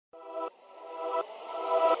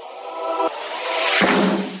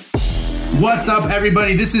What's up,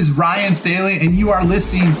 everybody? This is Ryan Staley, and you are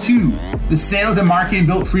listening to the Sales and Marketing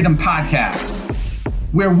Built Freedom podcast,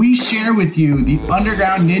 where we share with you the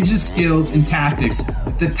underground ninja skills and tactics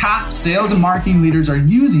that the top sales and marketing leaders are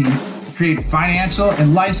using to create financial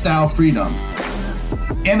and lifestyle freedom.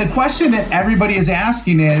 And the question that everybody is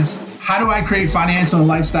asking is, how do I create financial and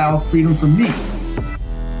lifestyle freedom for me?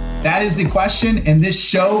 That is the question, and this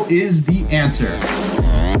show is the answer.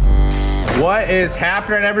 What is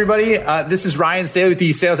happening, everybody? This is Ryan Staley with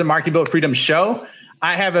the Sales and Marketing Built Freedom Show.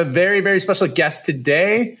 I have a very, very special guest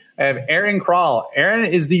today. I have Krall. Aaron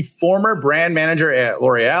is the former brand manager at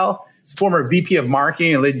L'Oreal. He's former VP of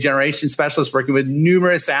Marketing and Lead Generation Specialist working with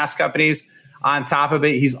numerous SaaS companies. On top of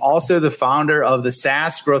it, he's also the founder of the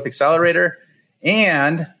SaaS Growth Accelerator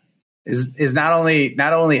and is not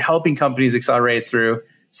only helping companies accelerate through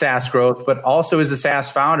SaaS growth, but also is a SaaS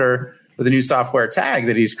founder with a new software tag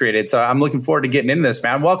that he's created. So I'm looking forward to getting into this,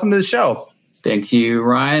 man. Welcome to the show. Thank you,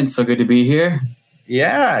 Ryan. So good to be here.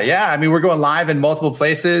 Yeah. I mean, we're going live in multiple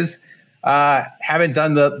places. Haven't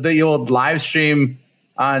done the old live stream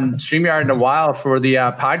on StreamYard in a while for the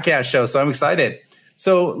podcast show. So I'm excited.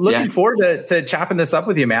 So looking forward to chopping this up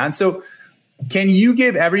with you, man. So can you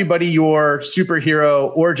give everybody your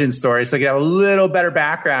superhero origin story so they can have a little better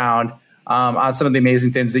background on some of the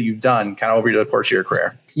amazing things that you've done kind of over the course of your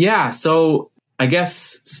career? Yeah. So I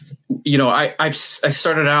guess, I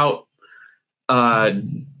started out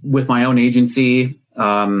with my own agency.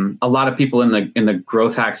 A lot of people in the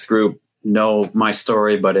Growth Hacks group know my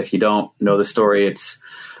story, but if you don't know the story, it's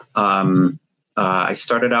I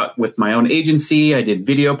started out with my own agency. I did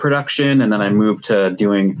video production, and then I moved to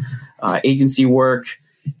doing agency work.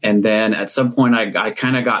 And then at some point, I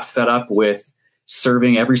kind of got fed up with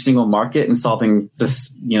serving every single market and solving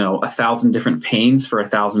this, 1,000 different pains for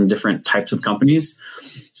 1,000 different types of companies.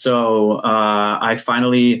 So I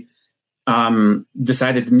finally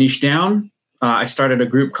decided to niche down. I started a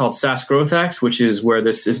group called SaaS Growth Hacks, which is where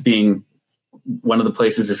this is being one of the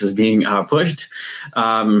places this is being pushed.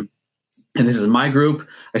 And this is my group.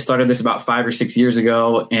 I started this about 5 or 6 years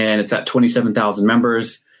ago, and it's at 27,000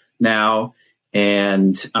 members now.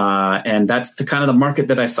 And that's the kind of the market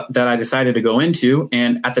that I decided to go into.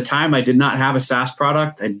 And at the time, I did not have a SaaS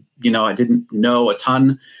product. I didn't know a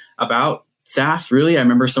ton about SaaS, really. I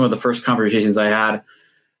remember some of the first conversations I had.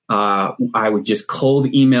 I would just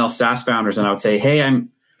cold email SaaS founders, and I would say, "Hey, I'm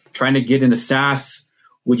trying to get into SaaS.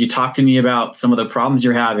 Would you talk to me about some of the problems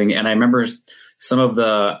you're having?" And I remember some of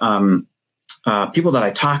the people that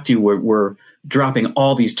I talked to were dropping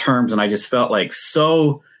all these terms, and I just felt like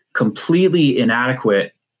so completely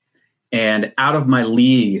inadequate and out of my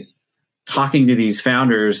league talking to these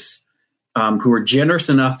founders who were generous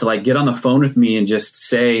enough to get on the phone with me and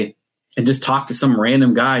just talk to some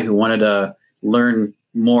random guy who wanted to learn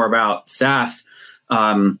more about SaaS.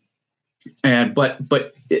 But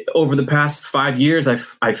over the past 5 years,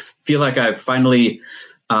 I feel like I've finally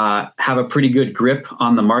have a pretty good grip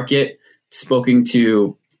on the market, spoken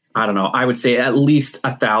to, I would say at least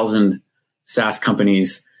 1,000 SaaS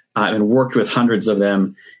companies, and worked with hundreds of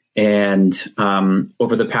them. And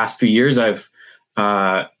over the past few years, I've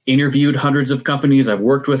interviewed hundreds of companies. I've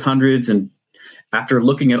worked with hundreds. And after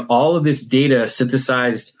looking at all of this data,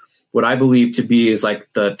 synthesized what I believe to be is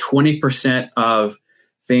like the 20% of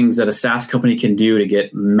things that a SaaS company can do to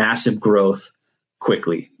get massive growth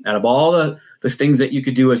quickly. Out of all the things that you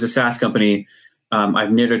could do as a SaaS company,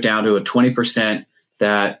 I've narrowed it down to a 20%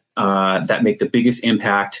 that make the biggest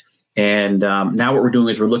impact. And now what we're doing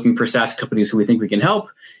is we're looking for SaaS companies who we think we can help.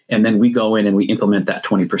 And then we go in and we implement that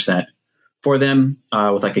 20% for them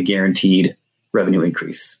with a guaranteed revenue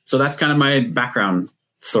increase. So that's kind of my background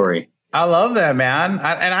story. I love that, man.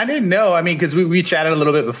 And I didn't know, because we chatted a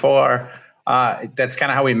little bit before. That's kind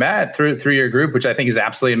of how we met through your group, which I think is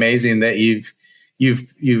absolutely amazing that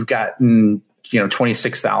you've gotten,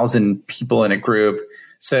 26,000 people in a group.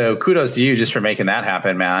 So kudos to you just for making that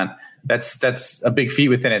happen, man. That's a big feat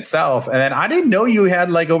within itself. And then I didn't know you had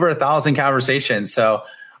over 1,000 conversations. So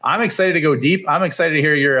I'm excited to go deep. I'm excited to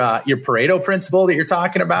hear your Pareto principle that you're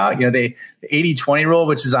talking about, the 80-20 rule,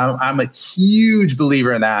 which is I'm a huge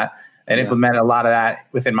believer in that and implement a lot of that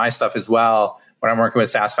within my stuff as well when I'm working with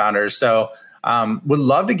SaaS founders. So would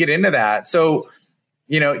love to get into that. So,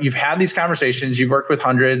 you've had these conversations, you've worked with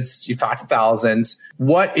hundreds, you've talked to thousands.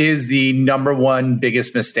 What is the number one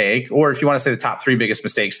biggest mistake? Or if you want to say the top 3 biggest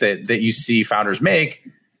mistakes that you see founders make,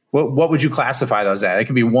 what would you classify those at? It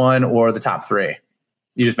could be one or the top 3.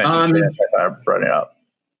 You just mentioned it. I brought it up.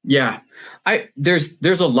 Yeah,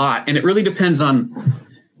 there's a lot, and it really depends on,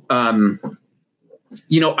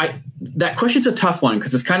 that question's a tough one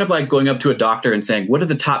because it's kind of like going up to a doctor and saying, what are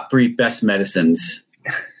the top 3 best medicines?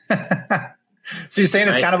 So you're saying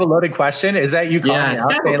it's kind of a loaded question? Is that you calling me out?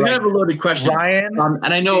 Yeah, it's kind of a loaded question. Ryan?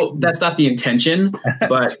 And I know that's not the intention,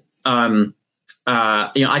 but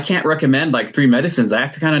I can't recommend like 3 medicines. I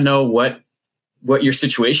have to kind of know what your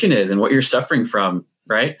situation is and what you're suffering from,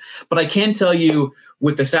 right? But I can tell you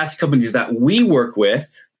with the SaaS companies that we work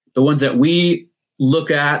with, the ones that we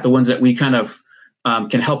look at, the ones that we kind of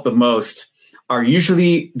can help the most are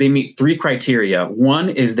usually, they meet 3 criteria. One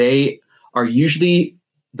is they are usually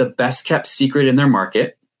the best kept secret in their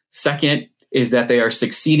market. Second is that they are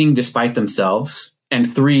succeeding despite themselves. And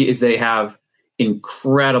 3 is they have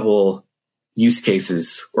incredible use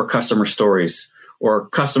cases or customer stories or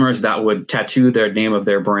customers that would tattoo their name of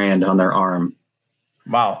their brand on their arm.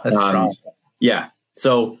 Wow, that's strong. Yeah.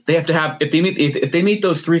 So they have to have, if they meet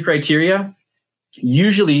those 3 criteria,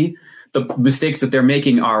 usually the mistakes that they're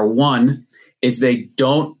making are, 1 is they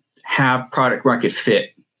don't have product market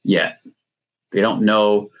fit yet. They don't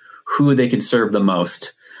know who they can serve the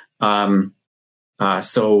most.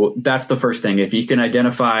 So that's the first thing. If you can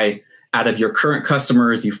identify out of your current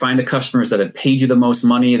customers, you find the customers that have paid you the most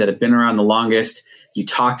money, that have been around the longest, you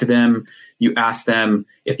talk to them, you ask them.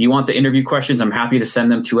 If you want the interview questions, I'm happy to send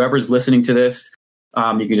them to whoever's listening to this.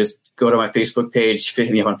 You can just go to my Facebook page, hit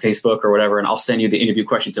me up on Facebook or whatever, and I'll send you the interview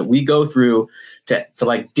questions that we go through to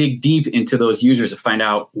like dig deep into those users to find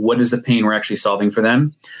out what is the pain we're actually solving for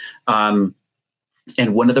them.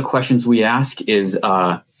 And one of the questions we ask is,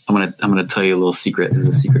 I'm gonna tell you a little secret. This is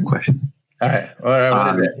a secret question. All right. What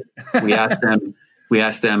is it? we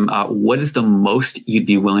ask them, what is the most you'd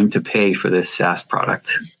be willing to pay for this SaaS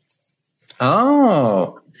product?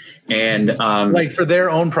 Oh, and like for their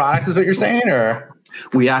own product is what you're saying, or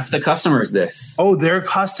we ask the customers this. Oh, their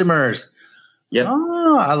customers. Yeah.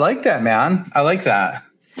 Oh, I like that, man. I like that.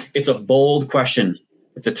 It's a bold question.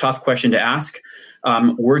 It's a tough question to ask.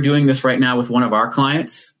 We're doing this right now with one of our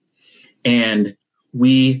clients, and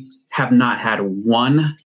we have not had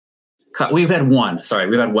one. We've had one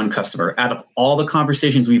customer. Out of all the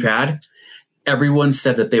conversations we've had, everyone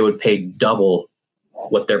said that they would pay double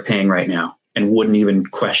what they're paying right now and wouldn't even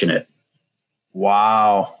question it.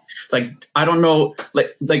 Wow. Like, I don't know,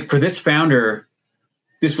 like for this founder,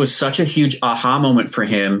 this was such a huge aha moment for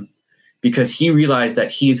him because he realized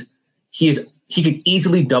that he could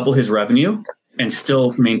easily double his revenue and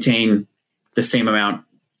still maintain the same amount,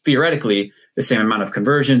 theoretically, the same amount of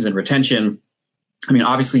conversions and retention. I mean,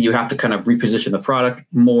 obviously you have to kind of reposition the product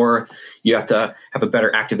more. You have to have a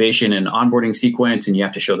better activation and onboarding sequence, and you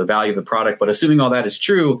have to show the value of the product. But assuming all that is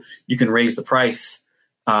true, you can raise the price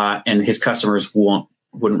and his customers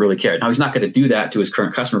wouldn't really care. Now, he's not going to do that to his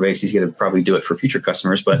current customer base. He's going to probably do it for future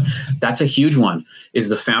customers, but that's a huge one. Is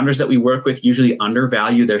the founders that we work with usually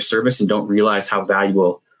undervalue their service and don't realize how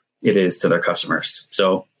valuable it is to their customers.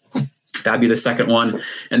 So that'd be the second one.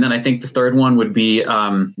 And then I think the third one would be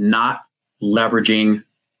not leveraging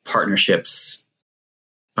partnerships.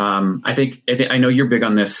 I know you're big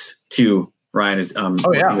on this too, Ryan, is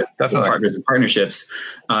definitely partners and partnerships.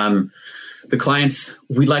 The clients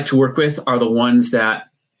we like to work with are the ones that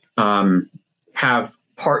have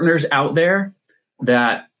partners out there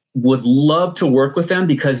that would love to work with them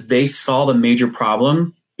because they solve a major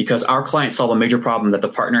problem, because our clients solve a major problem that the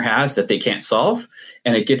partner has that they can't solve,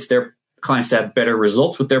 and it gets their clients to have better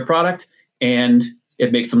results with their product, and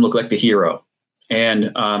it makes them look like the hero.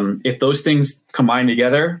 And if those things combine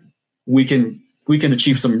together, we can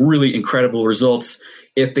achieve some really incredible results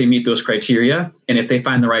if they meet those criteria, and if they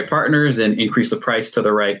find the right partners and increase the price to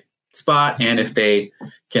the right spot, and if they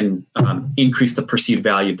can increase the perceived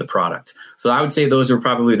value of the product. So I would say those are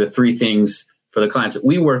probably the 3 things for the clients that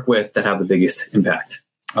we work with that have the biggest impact.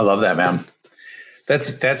 I love that, man.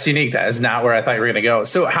 That's unique. That is not where I thought you were going to go.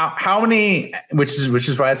 So how many, which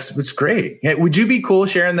is why it's great. Would you be cool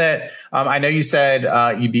sharing that? I know you said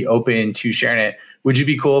you'd be open to sharing it. Would you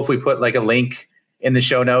be cool if we put like a link in the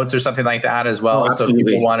show notes or something like that as well? So if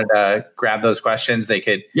people wanted to grab those questions, they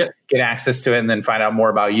could get access to it and then find out more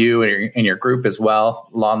about you and your group as well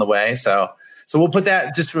along the way. So we'll put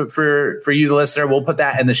that just for you, the listener, we'll put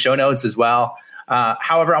that in the show notes as well.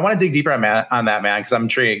 However, I want to dig deeper on that, man, because I'm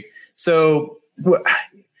intrigued. So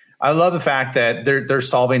I love the fact that they're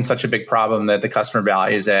solving such a big problem that the customer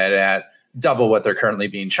values it at double what they're currently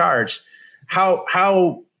being charged. How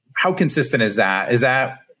consistent is that? Is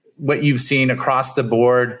that what you've seen across the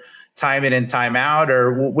board, time in and time out,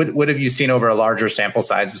 or what have you seen over a larger sample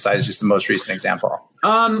size besides just the most recent example?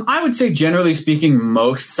 I would say generally speaking,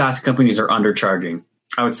 most SaaS companies are undercharging.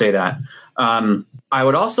 I would say that. I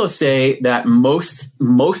would also say that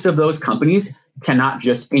most of those companies cannot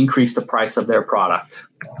just increase the price of their product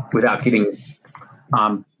without getting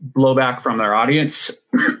blowback from their audience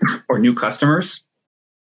or new customers.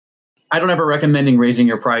 I don't ever recommending raising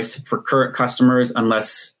your price for current customers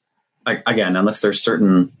unless there's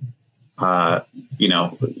certain, you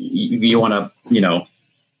want to,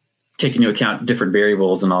 take into account different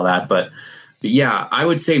variables and all that. But yeah, I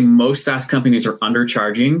would say most SaaS companies are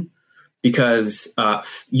undercharging because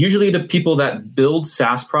usually the people that build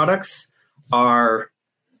SaaS products are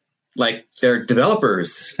like they're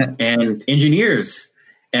developers and engineers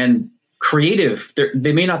and creative.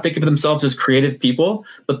 They may not think of themselves as creative people,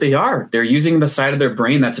 but they are. They're using the side of their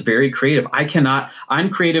brain that's very creative. I'm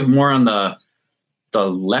creative more on the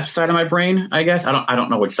left side of my brain, I guess. I don't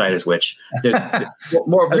know which side is which.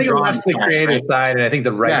 More of the creative side, and I think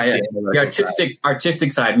the right. The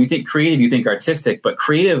artistic side. When you think creative, you think artistic, but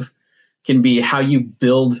creative can be how you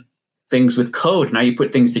build things with code and how you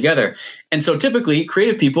put things together. And so typically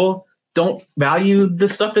creative people don't value the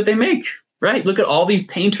stuff that they make, right? Look at all these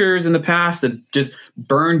painters in the past that just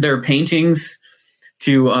burned their paintings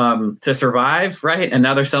to survive, right? And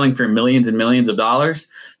now they're selling for millions and millions of dollars.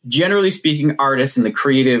 Generally speaking, artists and the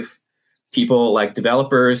creative people like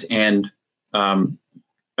developers and the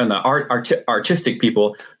artistic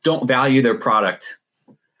people don't value their product.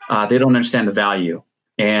 They don't understand the value.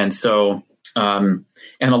 And so, and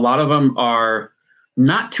a lot of them are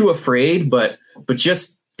not too afraid, but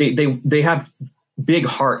just they have big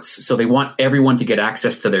hearts. So they want everyone to get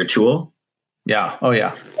access to their tool. Yeah. Oh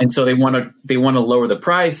yeah. And so they want to lower the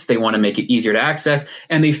price. They want to make it easier to access.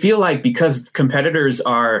 And they feel like because competitors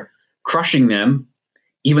are crushing them,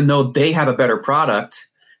 even though they have a better product,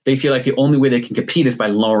 they feel like the only way they can compete is by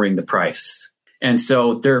lowering the price. And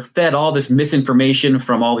so they're fed all this misinformation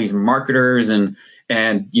from all these marketers and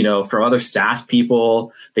from other SaaS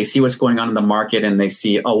people. They see what's going on in the market and they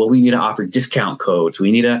see, oh, well, we need to offer discount codes.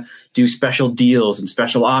 We need to do special deals and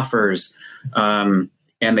special offers.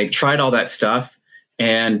 And they've tried all that stuff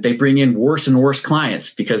and they bring in worse and worse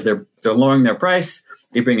clients because they're lowering their price.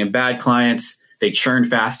 They bring in bad clients. They churn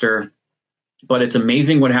faster. But it's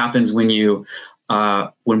amazing what happens when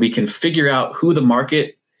we can figure out who the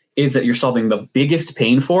market is that you're solving the biggest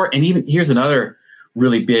pain for. And even here's another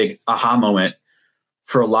really big aha moment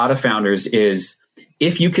for a lot of founders is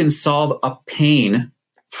if you can solve a pain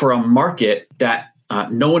for a market that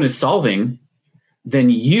no one is solving,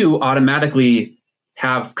 then you automatically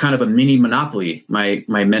have kind of a mini monopoly. My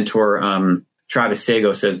mentor, Travis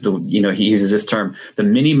Sago, says he uses this term, the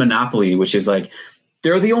mini monopoly, which is like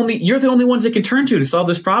you're the only ones that can turn to solve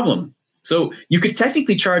this problem. So you could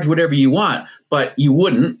technically charge whatever you want, but you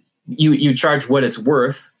wouldn't. You charge what it's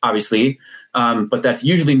worth, obviously, but that's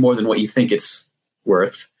usually more than what you think it's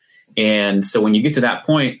worth. And so when you get to that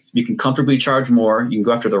point, you can comfortably charge more. You can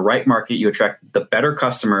go after the right market. You attract the better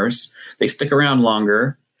customers. They stick around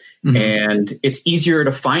longer. Mm-hmm. And it's easier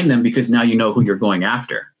to find them because now you know who you're going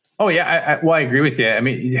after. Oh, yeah. I agree with you. I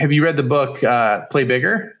mean, have you read the book Play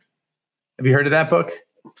Bigger? Have you heard of that book?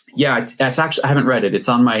 Yeah, it's actually, I haven't read it. It's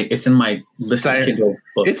in my list of Kindle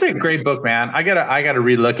books. It's a great book, man. I gotta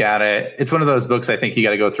relook at it. It's one of those books I think you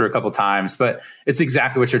got to go through a couple times, but it's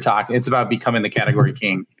exactly what you're talking. It's about becoming the category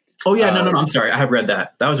king. Oh yeah, no. I'm sorry. I have read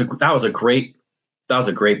that. That was a great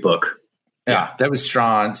book. Yeah, that was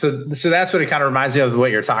strong. So that's what it kind of reminds me of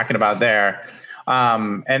what you're talking about there.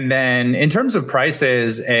 And then in terms of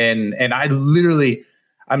prices, and I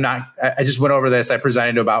just went over this. I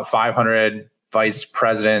presented to about 500 vice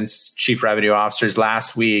presidents, chief revenue officers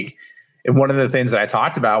last week. And one of the things that I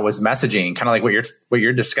talked about was messaging, kind of like what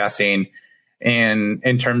you're discussing. And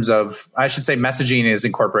in terms of, I should say messaging is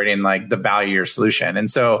incorporating like the value of your solution. And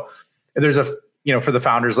so there's for the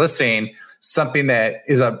founders listening, something that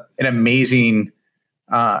is an amazing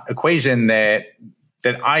equation that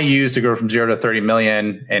I used to go from 0 to 30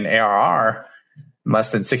 million in ARR in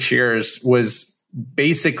less than 6 years was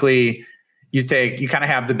basically you kind of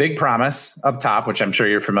have the big promise up top, which I'm sure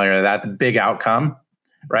you're familiar with that, the big outcome,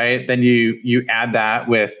 right? Then you add that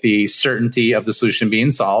with the certainty of the solution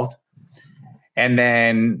being solved. And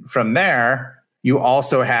then from there, you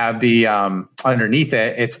also have the underneath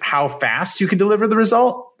it, it's how fast you can deliver the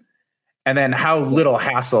result. And then how little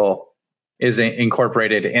hassle is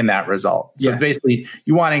incorporated in that result. So basically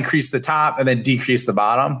you want to increase the top and then decrease the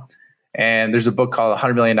bottom. And there's a book called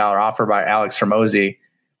 $100 Million Offer by Alex Hormozi,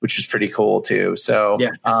 which is pretty cool too. So yeah,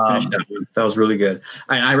 that was really good.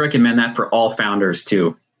 I recommend that for all founders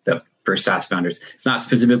too, for SaaS founders. It's not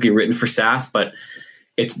specifically written for SaaS, but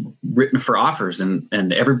it's written for offers and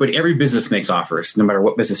every business makes offers no matter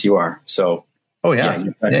what business you are. So you're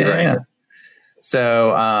exactly right.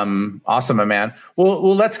 So awesome, my man.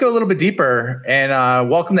 Well, let's go a little bit deeper and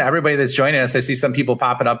welcome to everybody that's joining us. I see some people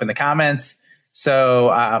popping up in the comments. So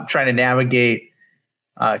I'm trying to navigate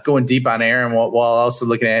going deep on air and while also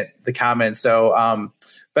looking at the comments. So,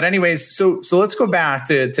 but anyways, so let's go back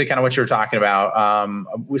to kind of what you were talking about.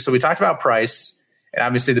 So we talked about price, and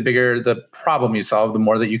obviously the bigger the problem you solve, the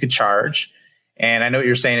more that you could charge. And I know what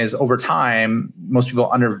you're saying is over time, most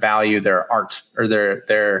people undervalue their art or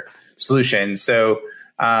their solution. So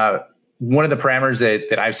one of the parameters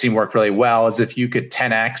that I've seen work really well is if you could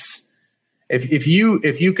 10x, if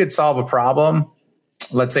you could solve a problem,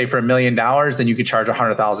 let's say for $1 million, then you could charge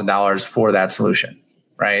 $100,000 for that solution,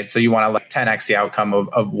 right? So you want to like 10x the outcome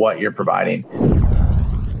of what you're providing.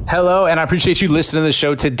 Hello, and I appreciate you listening to the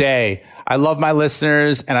show today. I love my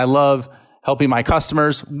listeners and I love helping my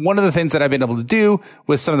customers. One of the things that I've been able to do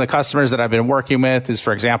with some of the customers that I've been working with is,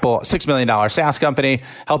 for example, a $6 million SaaS company,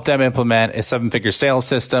 help them implement a 7-figure sales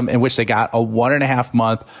system in which they got a 1.5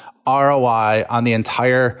 month ROI on the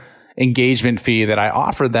entire engagement fee that I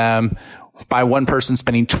offered them by one person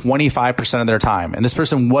spending 25% of their time. And this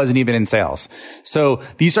person wasn't even in sales. So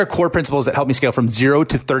these are core principles that help me scale from $0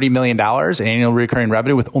 to $30 million in annual recurring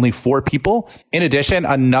revenue with only 4 people. In addition,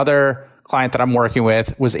 another client that I'm working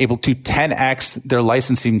with was able to 10x their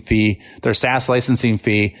licensing fee, their SaaS licensing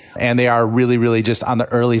fee, and they are really, really just on the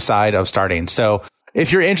early side of starting. So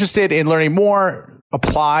if you're interested in learning more,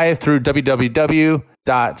 apply through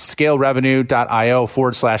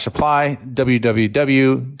www.scalerevenue.io/apply,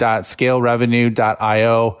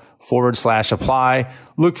 www.scalerevenue.io/apply.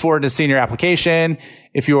 Look forward to seeing your application.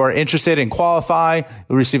 If you are interested and qualify,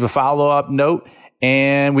 you'll receive a follow-up note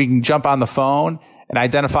and we can jump on the phone and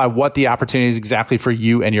identify what the opportunity is exactly for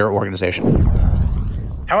you and your organization.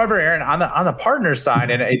 However, Aaron, on the partner side,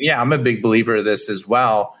 and yeah, I'm a big believer of this as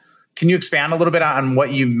well. Can you expand a little bit on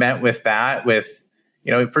what you meant with that? With,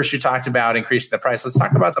 first you talked about increasing the price. Let's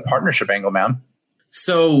talk about the partnership angle, man.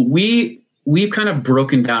 So we've kind of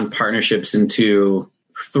broken down partnerships into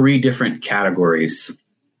 3 different categories.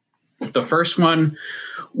 The first one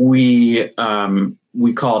we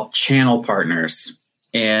call channel partners,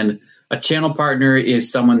 and a channel partner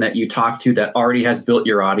is someone that you talk to that already has built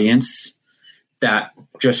your audience, that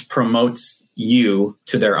just promotes you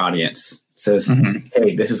to their audience. Says,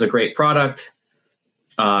 hey, this is a great product.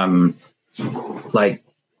 Like,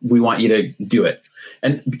 we want you to do it.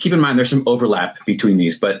 And keep in mind, there's some overlap between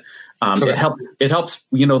these, but it helps.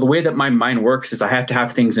 The way that my mind works is I have to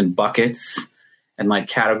have things in buckets and like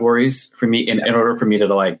categories for me in order for me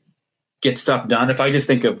to like get stuff done. If I just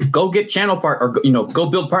think of go get channel or go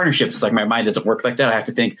build partnerships, it's like my mind doesn't work like that. I have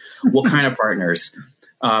to think, what kind of partners?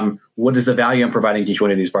 What is the value I'm providing to each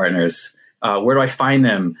one of these partners? Where do I find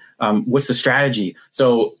them? What's the strategy?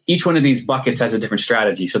 So each one of these buckets has a different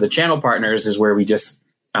strategy. So the channel partners is where we just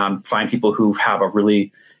find people who have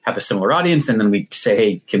a similar audience, and then we say,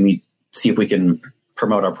 hey, can we see if we can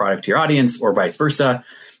promote our product to your audience, or vice versa?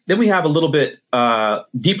 Then we have a little bit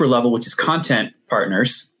deeper level, which is content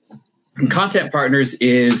partners. And content partners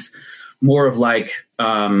is more of like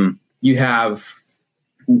you have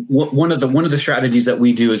one of the strategies that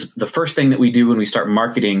we do is the first thing that we do when we start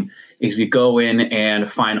marketing is we go in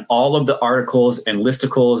and find all of the articles and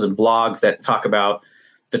listicles and blogs that talk about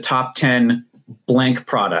the top 10 blank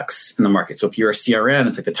products in the market. So if you're a CRM,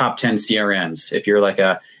 it's like the top 10 CRMs. If you're like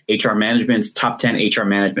a HR management, it's top 10 HR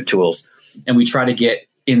management tools. And we try to get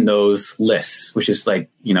in those lists, which is like,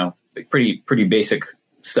 pretty basic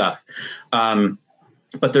stuff. But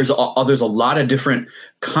there's a lot of different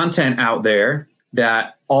content out there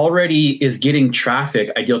that already is getting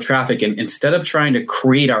ideal traffic. And instead of trying to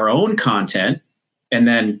create our own content and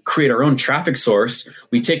then create our own traffic source,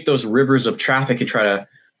 we take those rivers of traffic and try to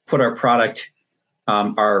put our product,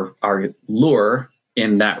 our lure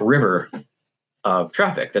in that river of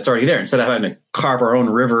traffic that's already there, instead of having to carve our own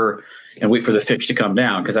river and wait for the fish to come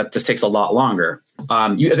down, because that just takes a lot longer.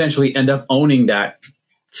 You eventually end up owning that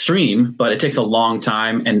stream, but it takes a long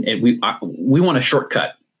time, and we want to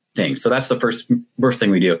shortcut things. So that's the first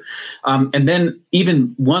thing we do. And then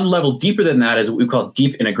even one level deeper than that is what we call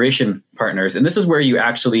deep integration partners. And this is where you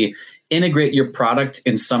actually integrate your product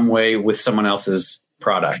in some way with someone else's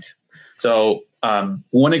product. So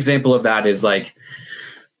one example of that is like,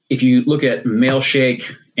 if you look at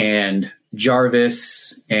Mailshake and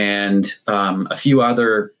Jarvis and a few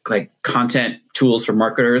other like content tools for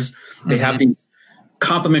marketers, they have these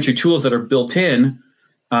complementary tools that are built in.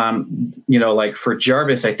 Like for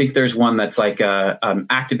Jarvis, I think there's one that's like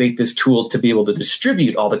activate this tool to be able to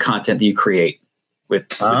distribute all the content that you create with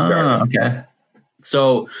Jarvis. Okay.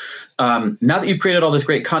 So now that you've created all this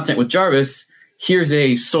great content with Jarvis, here's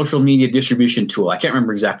a social media distribution tool. I can't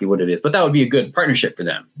remember exactly what it is, but that would be a good partnership for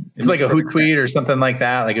them. It's like a Hootsuite or something like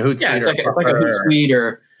that, like a Hootsuite. Yeah, it's like a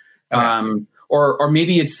Hootsuite or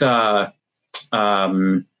maybe it's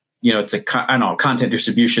it's a content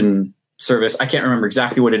distribution service. I can't remember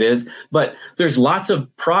exactly what it is, but there's lots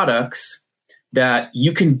of products that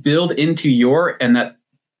you can build into and that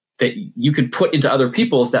you can put into other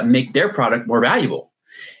people's that make their product more valuable.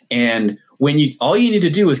 And all you need to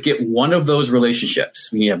do is get one of those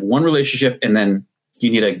relationships. When you have one relationship, and then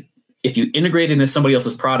if you integrate into somebody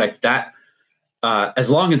else's product, that as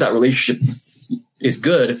long as that relationship is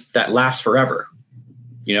good, that lasts forever.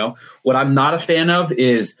 What I'm not a fan of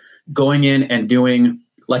is going in and doing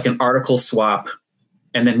like an article swap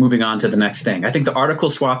and then moving on to the next thing. I think the article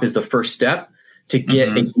swap is the first step to get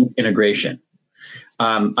a deep integration.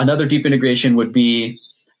 Another deep integration would be,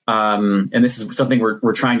 and this is something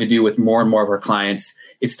we're trying to do with more and more of our clients,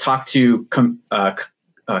 is talk to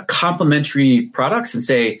complementary products and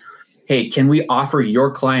say, hey, can we offer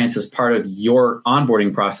your clients as part of your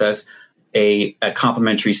onboarding process a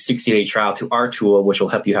complimentary 60-day trial to our tool, which will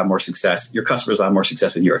help you have more success. Your customers will have more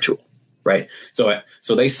success with your tool, right? So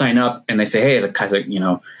they sign up and they say, hey,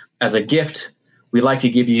 as a gift, we'd like to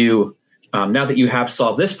give you, now that you have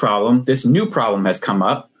solved this problem, this new problem has come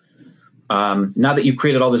up. Now that you've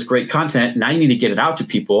created all this great content, now you need to get it out to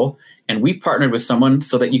people. And we partnered with someone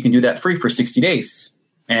so that you can do that free for 60 days.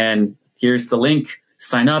 And here's the link.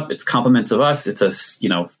 Sign up. It's compliments of us. It's a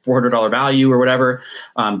 $400 value or whatever.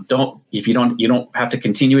 You don't have to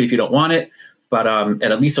continue it if you don't want it, but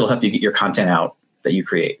at least it'll help you get your content out that you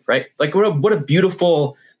create, right? Like what a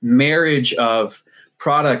beautiful marriage of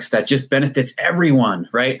products that just benefits everyone,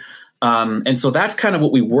 right? And so that's kind of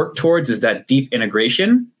what we work towards, is that deep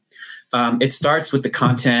integration. It starts with the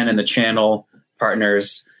content and the channel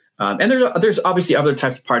partners, and there's obviously other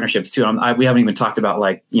types of partnerships too. We haven't even talked about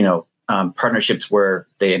partnerships where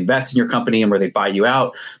they invest in your company and where they buy you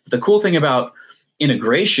out. But the cool thing about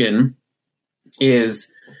integration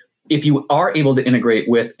is if you are able to integrate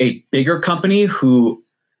with a bigger company who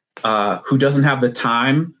doesn't have the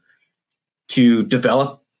time to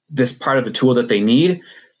develop this part of the tool that they need,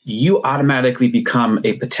 you automatically become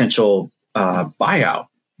a potential buyout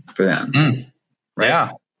for them. Right?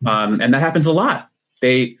 Yeah. And that happens a lot.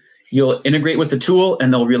 You'll integrate with the tool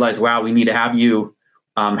and they'll realize, wow, we need to have you.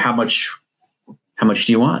 How much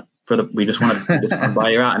do you want we just want to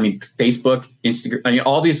buy you out? I mean, Facebook, Instagram,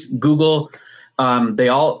 all these, Google,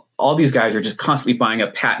 all these guys are just constantly buying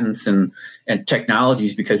up patents and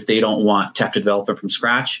technologies because they don't want to have to develop it from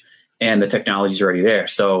scratch, and the technology is already there.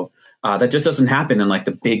 So that just doesn't happen in like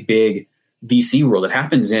the big VC world. It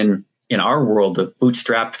happens in our world, the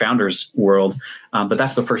bootstrap founders world. But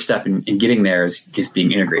that's the first step in getting there is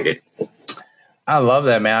being integrated. I love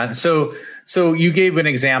that, man. So you gave an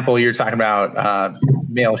example. You're talking about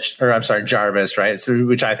Jarvis, right? So,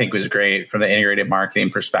 which I think was great from the integrated marketing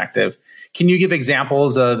perspective. Can you give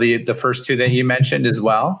examples of the first two that you mentioned as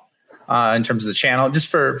well, in terms of the channel, just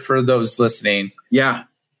for those listening? Yeah,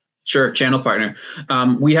 sure. Channel partner.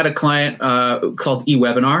 We had a client called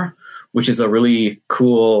eWebinar, which is a really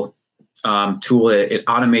cool tool. It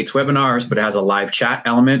automates webinars, but it has a live chat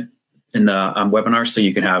element in the webinar, so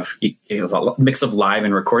you can have a mix of live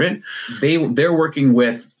and recorded. They're working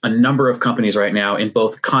with a number of companies right now in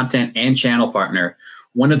both content and channel partner.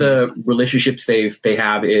 One of the relationships they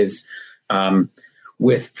have is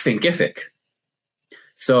with Thinkific.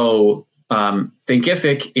 So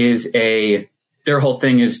Thinkific is their whole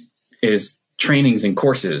thing is trainings and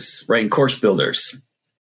courses, right? And course builders.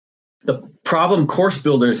 The problem course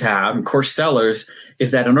builders have and course sellers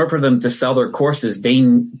is that in order for them to sell their courses, they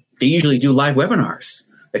usually do live webinars.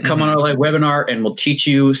 They come on a live webinar and will teach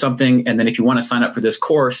you something. And then if you want to sign up for this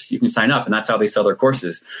course, you can sign up, and that's how they sell their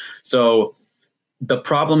courses. So the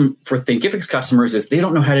problem for Thinkific's customers is they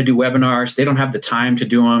don't know how to do webinars. They don't have the time to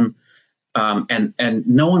do them. And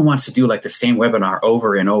no one wants to do like the same webinar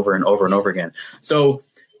over and over and over and over again. So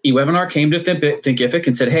eWebinar came to Thinkific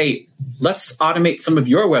and said, hey, let's automate some of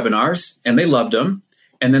your webinars. And they loved them.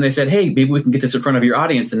 And then they said, hey, maybe we can get this in front of your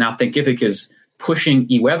audience. And now Thinkific is pushing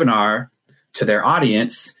eWebinar to their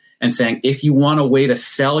audience and saying, if you want a way to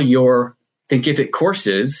sell your Thinkific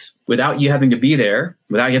courses without you having to be there,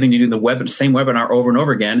 without you having to do the same webinar over and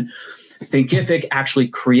over again, Thinkific actually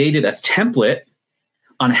created a template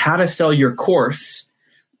on how to sell your course,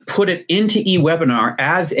 put it into eWebinar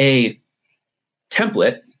as a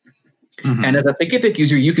template. And as a Thinkific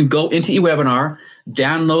user, you can go into eWebinar,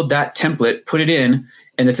 download that template, put it in,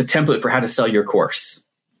 and it's a template for how to sell your course.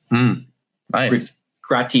 Nice.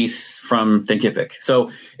 Gratis from Thinkific.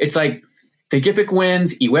 So it's like Thinkific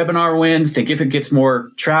wins, eWebinar wins, Thinkific gets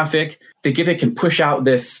more traffic. Thinkific can push out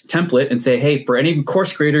this template and say, hey, for any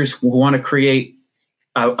course creators who want to create,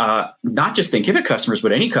 not just Thinkific customers,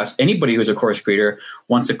 but anybody who's a course creator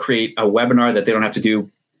wants to create a webinar that they don't have to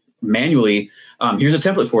do manually. Here's a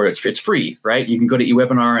template for it. It's free, right? You can go to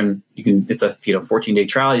eWebinar and it's a 14-day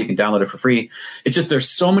trial. You can download it for free. It's just, there's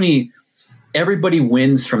so many, everybody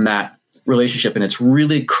wins from that relationship, and it's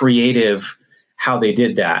really creative how they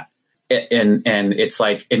did that. And it's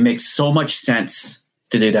like, it makes so much sense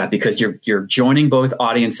to do that because you're joining both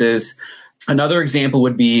audiences. Another example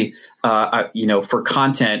would be, for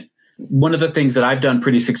content. One of the things that I've done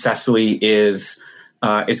pretty successfully is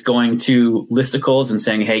going to listicles and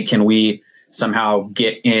saying, hey, can we somehow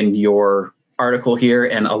get in your article here?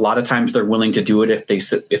 And a lot of times they're willing to do it if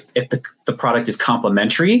the product is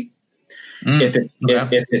complimentary. If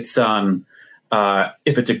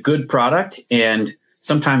it's a good product, and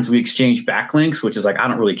sometimes we exchange backlinks, which is like, I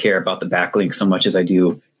don't really care about the backlink so much as I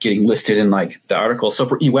do getting listed in like the article. So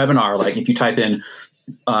for eWebinar, like if you type in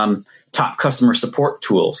top customer support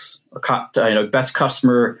tools or best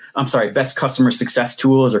customer success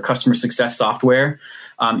tools or customer success software,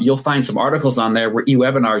 you'll find some articles on there where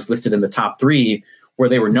eWebinar is listed in the top 3 where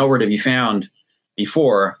they were nowhere to be found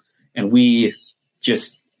before. And we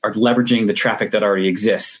just are leveraging the traffic that already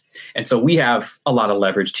exists. And so we have a lot of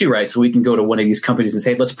leverage too, right? So we can go to one of these companies and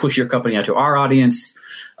say, let's push your company out to our audience.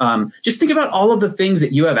 Just think about all of the things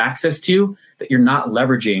that you have access to that you're not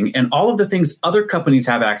leveraging, and all of the things other companies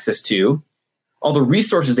have access to, all the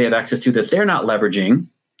resources they have access to that they're not leveraging.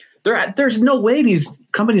 There's no way these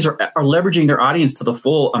companies are leveraging their audience to the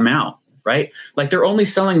full amount, right? Like they're only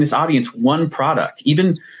selling this audience one product.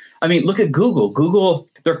 Look at Google. Google,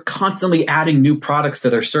 they're constantly adding new products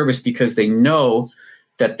to their service because they know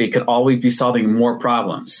that they could always be solving more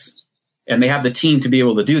problems. And they have the team to be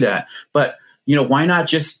able to do that. But, why not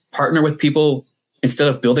just partner with people instead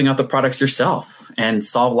of building out the products yourself and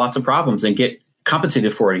solve lots of problems and get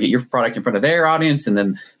compensated for it, get your product in front of their audience and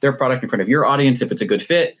then their product in front of your audience if it's a good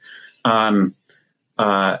fit. So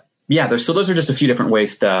those are just a few different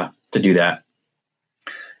ways to do that.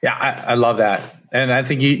 Yeah, I love that. And I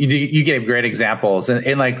think you gave great examples.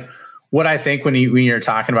 And like what I think when you're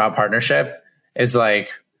talking about partnership is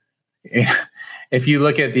like, if you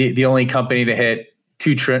look at the only company to hit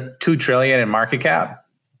 2 trillion in market cap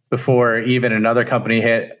before even another company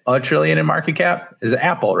hit $1 trillion in market cap is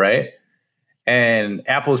Apple, right? And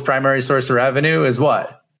Apple's primary source of revenue is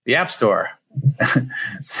what? The App Store.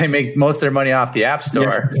 So they make most of their money off the App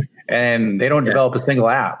Store, and they don't develop a single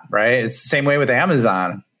app, right? It's the same way with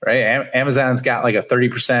Amazon, right? Amazon's got like a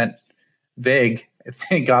 30% VIG, I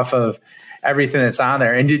think, off of everything that's on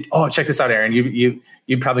there. And check this out, Aaron.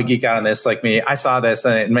 You probably geek out on this like me. I saw this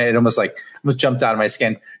and it almost jumped out of my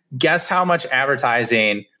skin. Guess how much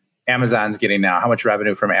advertising Amazon's getting now? How much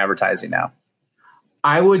revenue from advertising now?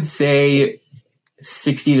 I would say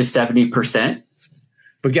 60 to 70%.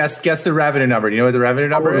 But guess the revenue number. Do you know what the revenue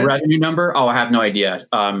number is? Revenue number? Oh, I have no idea.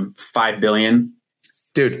 5 billion.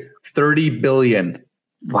 Dude, 30 billion.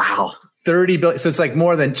 Wow. 30 billion. So it's like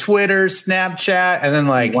more than Twitter, Snapchat, and then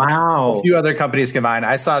a few other companies combined.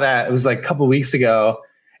 I saw that. It was like a couple of weeks ago.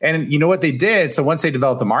 And you know what they did? So once they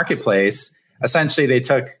developed the marketplace, essentially they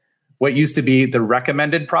took what used to be the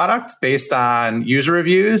recommended product based on user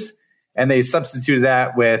reviews, and they substituted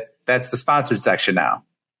that with, that's the sponsored section now.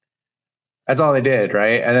 That's all they did,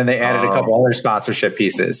 right? And then they added a couple other sponsorship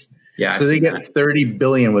pieces. Yeah. So they get 30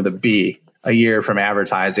 billion with a B a year from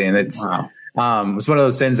advertising. And it's it was one of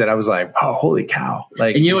those things that I was like, oh, holy cow.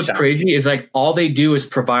 Like, and you know what's crazy is like all they do is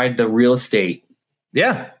provide the real estate.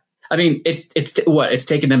 Yeah. I mean, it's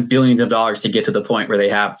taken them billions of dollars to get to the point where they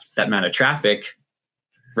have that amount of traffic,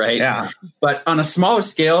 right? Yeah. But on a smaller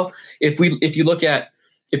scale, if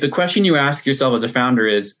the question you ask yourself as a founder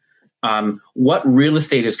is, what real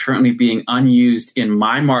estate is currently being unused in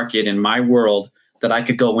my market, in my world, that I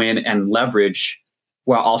could go in and leverage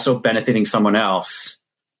while also benefiting someone else,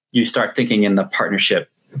 you start thinking in the partnership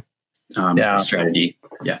strategy.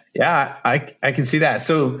 Yeah. Yeah, I can see that.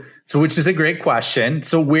 So which is a great question.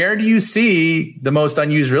 So where do you see the most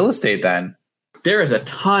unused real estate then? There is a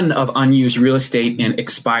ton of unused real estate in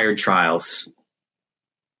expired trials.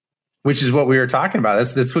 Which is what we were talking about.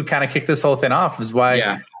 That's what kind of kicked this whole thing off, is why.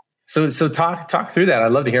 Yeah. So talk through that.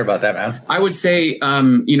 I'd love to hear about that, man. I would say,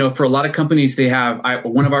 for a lot of companies,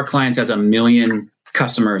 one of our clients has 1 million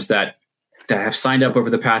customers that have signed up over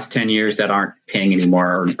the past 10 years that aren't paying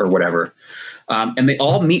anymore or whatever. And they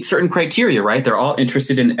all meet certain criteria, right? They're all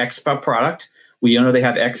interested in X product. We know they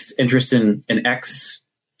have X interest in X,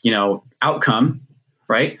 outcome,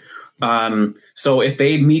 right? So if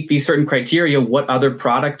they meet these certain criteria, what other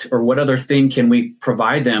product or what other thing can we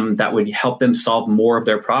provide them that would help them solve more of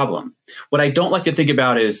their problem? What I don't like to think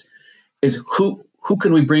about is who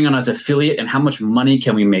can we bring on as affiliate and how much money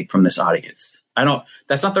can we make from this audience?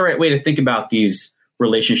 That's not the right way to think about these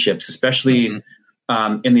relationships, especially in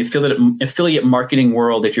the affiliate marketing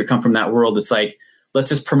world. If you come from that world, it's like, let's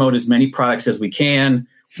just promote as many products as we can.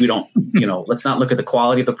 We don't, let's not look at the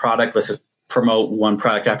quality of the product. Let's just promote one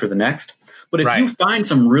product after the next. But if you find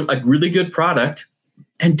some really good product,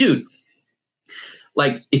 and dude,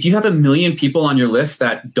 like if you have 1 million people on your list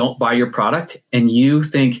that don't buy your product and you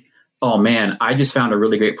think, oh man, I just found a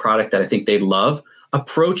really great product that I think they'd love,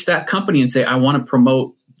 approach that company and say, I want to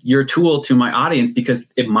promote your tool to my audience because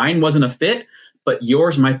if mine wasn't a fit, but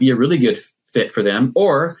yours might be a really good fit for them.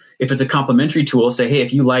 Or if it's a complementary tool, say, hey,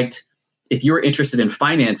 if you're interested in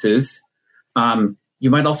finances, you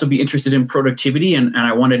might also be interested in productivity. And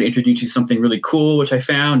I wanted to introduce you to something really cool, which I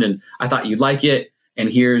found, and I thought you'd like it. And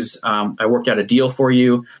here's, I worked out a deal for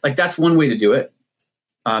you. Like that's one way to do it.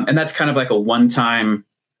 And that's kind of like a one-time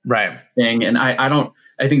thing. And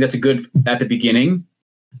I think that's a good at the beginning.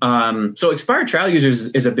 So expired trial users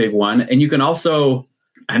is a big one. And you can also,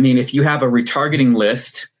 if you have a retargeting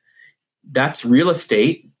list, that's real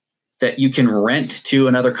estate that you can rent to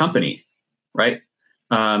another company, right?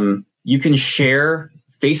 You can share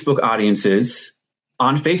Facebook audiences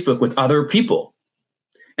on Facebook with other people,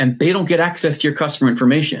 and they don't get access to your customer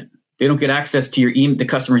information. They don't get access to the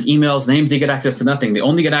customer's emails, names. They get access to nothing. They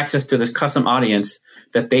only get access to this custom audience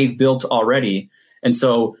that they've built already. And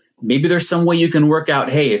so maybe there's some way you can work out,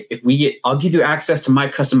 hey, I'll give you access to my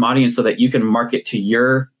custom audience so that you can market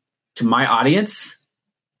to my audience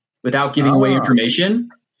without giving away information.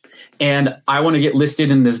 And I want to get listed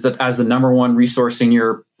in this as the number one resource in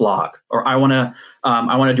your blog, or I want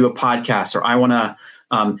to do a podcast, or I want to,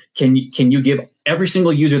 can you give every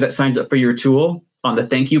single user that signs up for your tool on the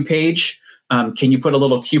thank you page? Can you put a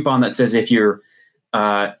little coupon that says, if you'd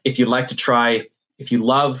like to try, if you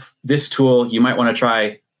love this tool, you might want to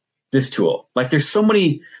try this tool. Like there's so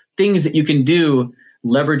many things that you can do,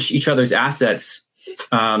 leverage each other's assets.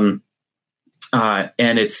 And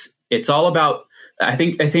it's all about, I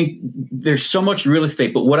think there's so much real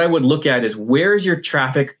estate, but what I would look at is where is your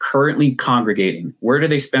traffic currently congregating? Where do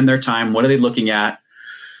they spend their time? What are they looking at?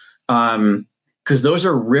 Because those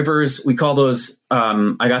are rivers. We call those,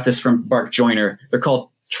 I got this from Mark Joyner. They're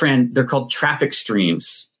called traffic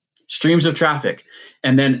streams of traffic.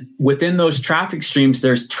 And then within those traffic streams,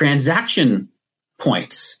 there's transaction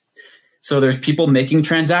points. So there's people making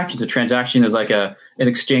transactions. A transaction is like an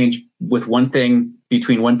exchange with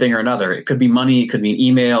between one thing or another. It could be money, it could be an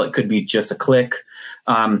email, it could be just a click.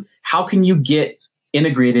 How can you get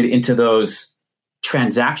integrated into those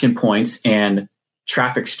transaction points and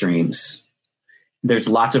traffic streams? There's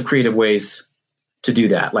lots of creative ways to do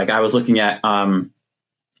that. Like I was looking at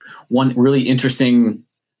one really interesting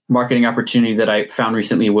marketing opportunity that I found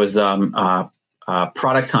recently was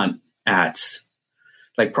Product Hunt ads.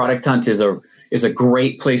 Like Product Hunt is a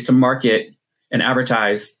great place to market and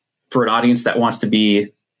advertise for an audience that wants to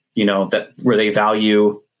be, where they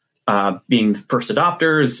value being first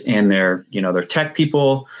adopters and they're tech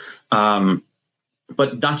people.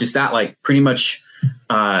 But not just that, like pretty much,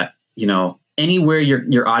 anywhere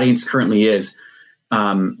your audience currently is.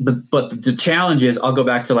 But the challenge is, I'll go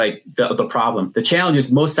back to like the problem. The challenge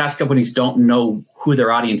is most SaaS companies don't know who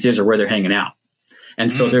their audience is or where they're hanging out. And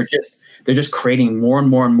so they're just creating more and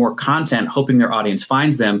more and more content, hoping their audience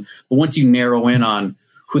finds them. But once you narrow in on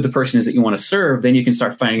who the person is that you want to serve, then you can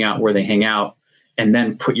start finding out where they hang out and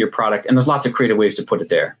then put your product. And there's lots of creative ways to put it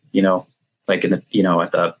there, like in the,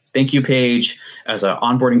 at the thank you page, as an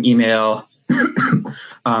onboarding email,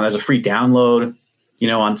 as a free download,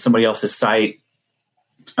 on somebody else's site.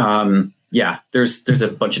 There's a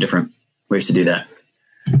bunch of different ways to do that.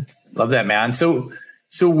 Love that, man. So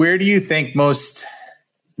where do you think most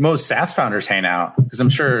SaaS founders hang out? Because I'm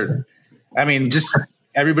sure, just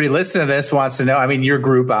everybody listening to this wants to know. Your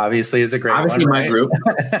group obviously is a great obviously one, my right? group.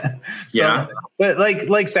 Yeah. But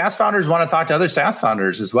like SaaS founders want to talk to other SaaS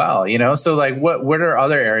founders as well, So like what are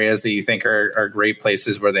other areas that you think are great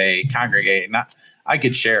places where they congregate? I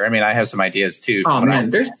could share. I have some ideas too. Oh man,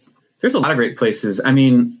 there's a lot of great places.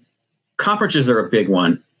 Conferences are a big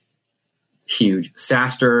one. Huge.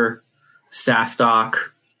 SaaStr, SaaStock,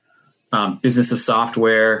 Business of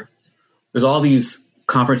Software. There's all these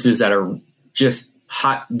conferences that are just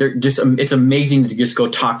hot. It's amazing to just go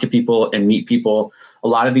talk to people and meet people. A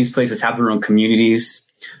lot of these places have their own communities.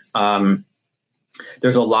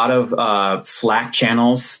 There's a lot of Slack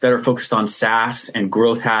channels that are focused on SaaS and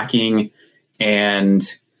growth hacking and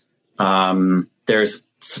There's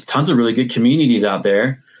tons of really good communities out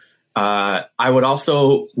there. I would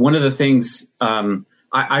also, one of the things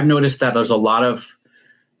I've noticed that there's a lot of,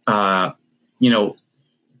 so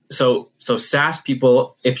SaaS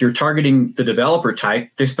people, if you're targeting the developer type,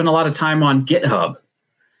 they spend a lot of time on GitHub,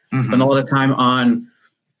 spend a lot of time on,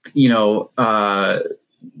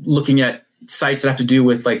 looking at sites that have to do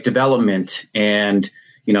with like development and,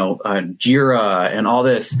 Jira and all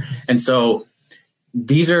this. And so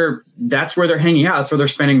that's where they're hanging out. That's where they're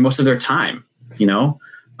spending most of their time,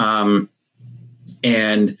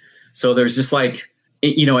 and so there's just like,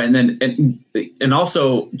 and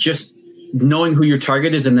also just knowing who your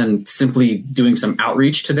target is and then simply doing some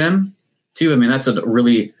outreach to them too. I mean, that's a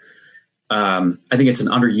really, I think it's an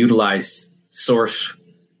underutilized source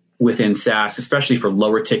within SaaS, especially for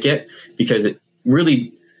lower ticket, because it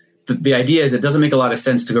really, the idea is it doesn't make a lot of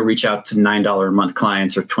sense to go reach out to $9 a month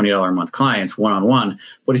clients or $20 a month clients one-on-one.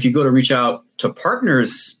 But if you go to reach out to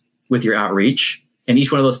partners with your outreach, and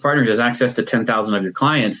each one of those partners has access to 10,000 of your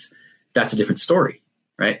clients, that's a different story,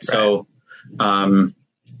 right? So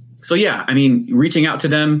yeah, I mean, reaching out to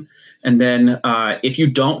them. And then if you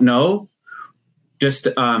don't know, just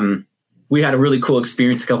we had a really cool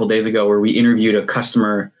experience a couple of days ago where we interviewed a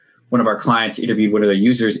customer. One of our clients interviewed one of their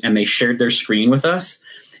users, and they shared their screen with us.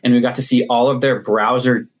 And we got to see all of their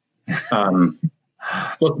browser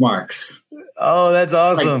bookmarks. Oh, that's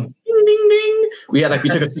awesome. Like, ding, ding, ding. We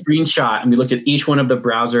took a screenshot and we looked at each one of the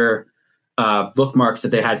browser bookmarks that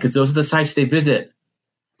they had, because those are the sites they visit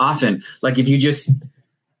often. Like if you just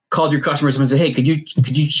called your customers and said, "Hey, could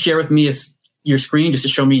you share with me your screen just to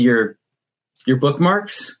show me your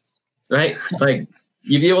bookmarks?" Right? Like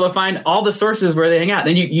you'd be able to find all the sources where they hang out.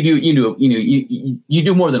 Then you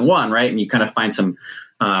do more than one, right? And you kind of find some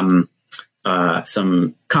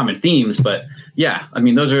common themes. But yeah, I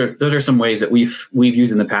mean, those are some ways that we've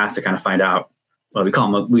used in the past to kind of find out. Well, we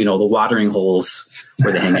call them, the watering holes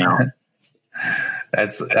where they hang out.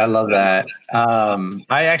 I love that.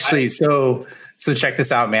 I actually, so check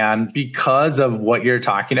this out, man. Because of what you're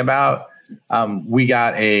talking about, we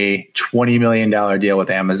got a $20 million deal with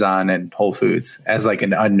Amazon and Whole Foods as like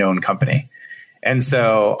an unknown company. And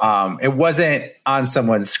so it wasn't on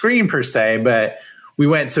someone's screen per se, but we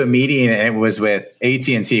went to a meeting and it was with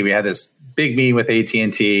AT&T. We had this big meeting with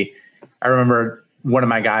AT&T. I remember one of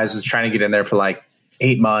my guys was trying to get in there for like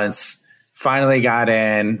 8 months, finally got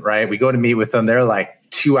in, right? We go to meet with them. They're like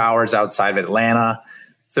 2 hours outside of Atlanta.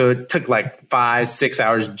 So it took like 5-6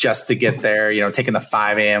 hours just to get there, taking the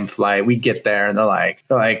 5 a.m. flight. We get there and they're like,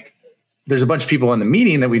 there's a bunch of people in the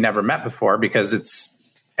meeting that we never met before, because it's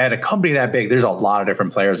at a company that big. There's a lot of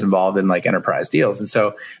different players involved in like enterprise deals. And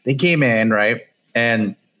so they came in, right?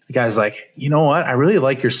 And the guy's like, you know what? I really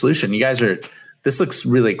like your solution. This looks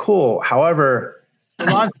really cool. However,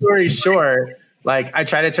 long story short, like I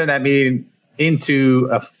tried to turn that meeting into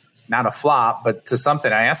not a flop, but to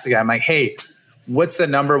something. I asked the guy, I'm like, hey, what's the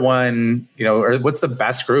number one, or what's the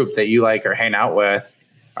best group that you like or hang out with?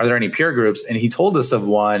 Are there any peer groups? And he told us of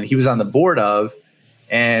one he was on the board of,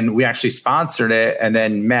 and we actually sponsored it and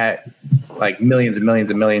then met like millions and millions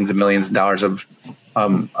and millions and millions of dollars of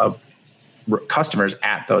customers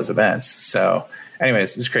at those events. So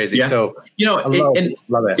anyways, it's crazy. Yeah. So, love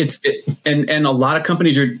it. And a lot of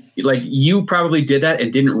companies are like, you probably did that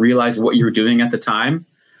and didn't realize what you were doing at the time.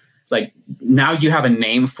 Like now you have a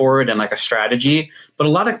name for it and like a strategy, but a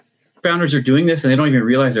lot of founders are doing this and they don't even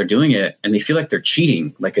realize they're doing it. And they feel like they're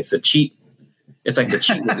cheating. Like it's a cheat. It's like the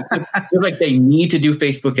cheat. They're like, they need to do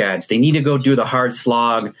Facebook ads. They need to go do the hard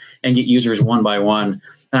slog and get users one by one.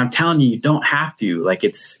 And I'm telling you, you don't have to. Like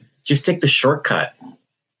just take the shortcut.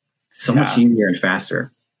 So much easier and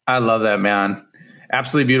faster. I love that, man.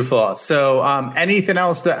 Absolutely beautiful. So anything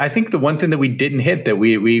else that I think the one thing that we didn't hit that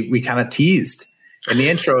we kind of teased in the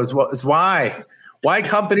intro is why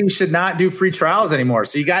companies should not do free trials anymore.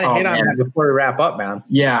 So you got to hit on that before we wrap up, man.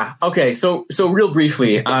 Yeah. Okay. So real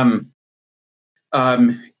briefly,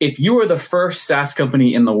 if you were the first SaaS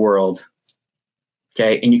company in the world,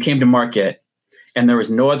 okay, and you came to market and there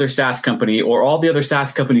was no other SaaS company, or all the other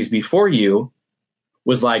SaaS companies before you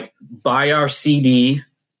was like, buy our CD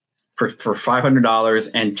for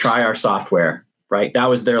 $500 and try our software, right? That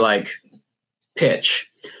was their like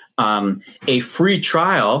pitch. A free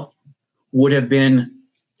trial would have been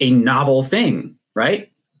a novel thing,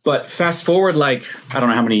 right? But fast forward, like, I don't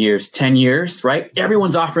know how many years, 10 years, right?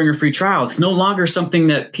 Everyone's offering a free trial. It's no longer something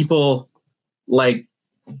that people like.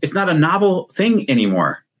 It's not a novel thing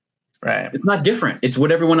anymore. Right. It's not different. It's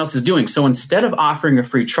what everyone else is doing. So instead of offering a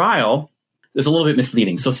free trial, it's a little bit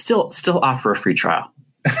misleading. So still offer a free trial.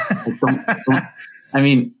 I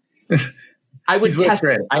mean, I would test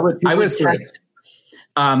it. I would test.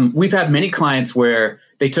 We've had many clients where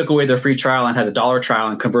they took away their free trial and had a $1 trial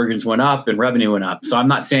and conversions went up and revenue went up. So I'm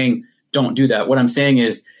not saying don't do that. What I'm saying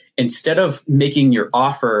is instead of making your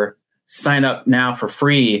offer sign up now for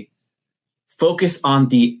free, focus on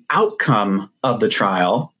the outcome of the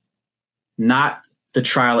trial, not the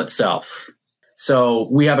trial itself. So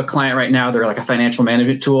we have a client right now, they're like a financial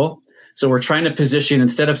management tool. So we're trying to position,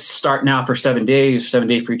 instead of start now for 7 days,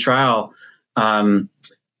 7-day free trial,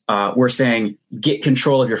 we're saying get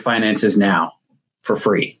control of your finances now for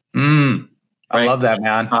free. Right? I love that,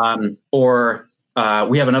 man. Or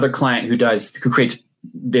we have another client who creates,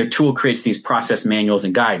 their tool creates these process manuals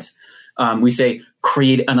and guides. We say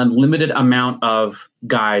create an unlimited amount of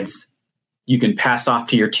guides you can pass off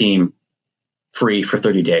to your team free for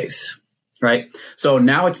 30 days. Right. So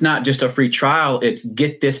now it's not just a free trial. It's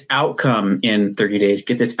get this outcome in 30 days,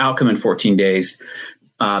 get this outcome in 14 days,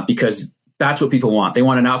 because that's what people want. They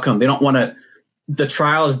want an outcome. They don't want the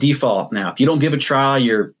trial is default now. If you don't give a trial,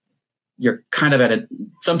 you're kind of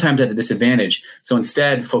sometimes at a disadvantage. So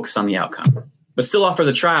instead focus on the outcome, but still offer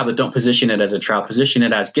the trial, but don't position it as a trial. Position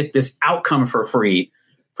it as get this outcome for free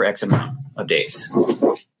for X amount of days.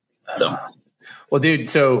 So, well, dude,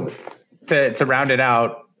 so to round it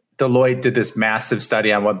out, Deloitte did this massive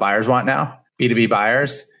study on what buyers want now, B2B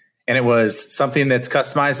buyers. And it was something that's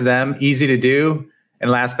customized to them, easy to do.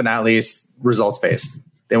 And last but not least, results-based.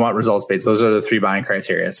 They want results-based. Those are the 3 buying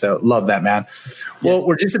criteria. So love that, man. Yeah. Well,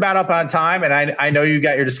 we're just about up on time. And I know you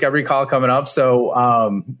got your discovery call coming up.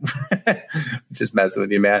 So just messing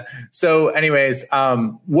with you, man. So anyways,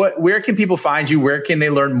 where can people find you? Where can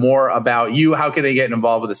they learn more about you? How can they get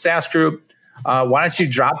involved with the SaaS group? Why don't you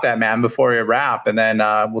drop that, man, before we wrap, and then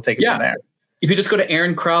we'll take it from there. If you just go to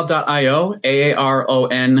aaronkrall.io,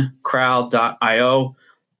 AARON Krall.io,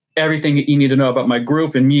 everything that you need to know about my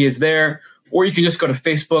group and me is there. Or you can just go to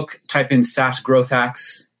Facebook, type in SaaS Growth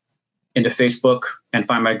Hacks into Facebook and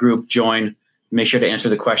find my group, join, make sure to answer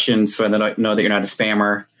the questions so that I know that you're not a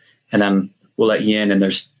spammer, and then we'll let you in. And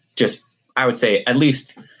there's just, I would say, at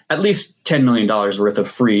least $10 million worth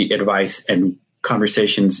of free advice and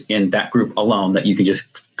conversations in that group alone that you can just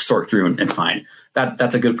sort through and find.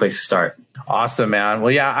 That's a good place to start. Awesome, man.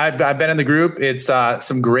 Well, yeah, I've been in the group. It's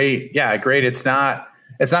some great. It's not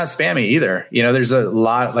spammy either. You know, there's a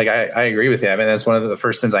lot, like I agree with you. I mean, that's one of the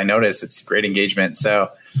first things I noticed. It's great engagement. So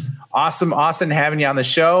awesome having you on the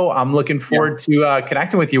show. I'm looking forward to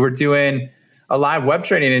connecting with you. We're doing a live web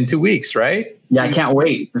training in 2 weeks, right? Yeah, I can't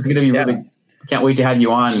wait. It's going to be really, can't wait to have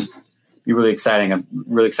you on. Be really exciting. I'm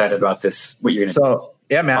really excited about this, what you're going to do. So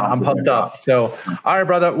yeah, man, I'm pumped up. So, all right,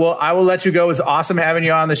 brother. Well, I will let you go. It was awesome having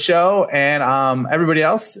you on the show. And everybody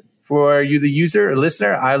else, for you, the user or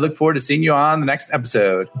listener, I look forward to seeing you on the next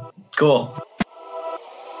episode. Cool.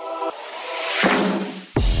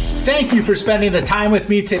 Thank you for spending the time with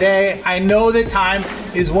me today. I know that time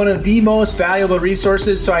is one of the most valuable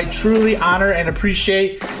resources, so I truly honor and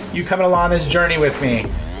appreciate you coming along this journey with me.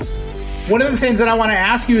 One of the things that I want to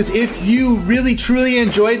ask you is if you really truly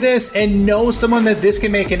enjoyed this and know someone that this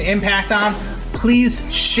can make an impact on,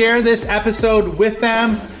 please share this episode with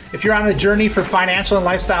them. If you're on a journey for financial and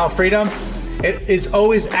lifestyle freedom, it is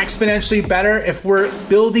always exponentially better if we're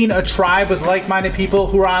building a tribe with like-minded people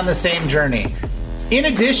who are on the same journey. In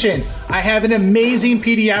addition, I have an amazing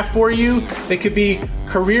PDF for you that could be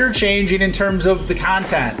career-changing in terms of the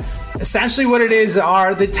content. Essentially what it is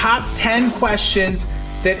are the top 10 questions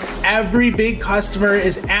that every big customer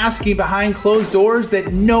is asking behind closed doors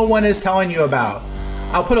that no one is telling you about.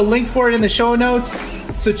 I'll put a link for it in the show notes,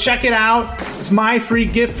 so check it out. It's my free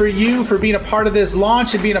gift for you for being a part of this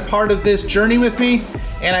launch and being a part of this journey with me,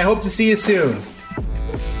 and I hope to see you soon.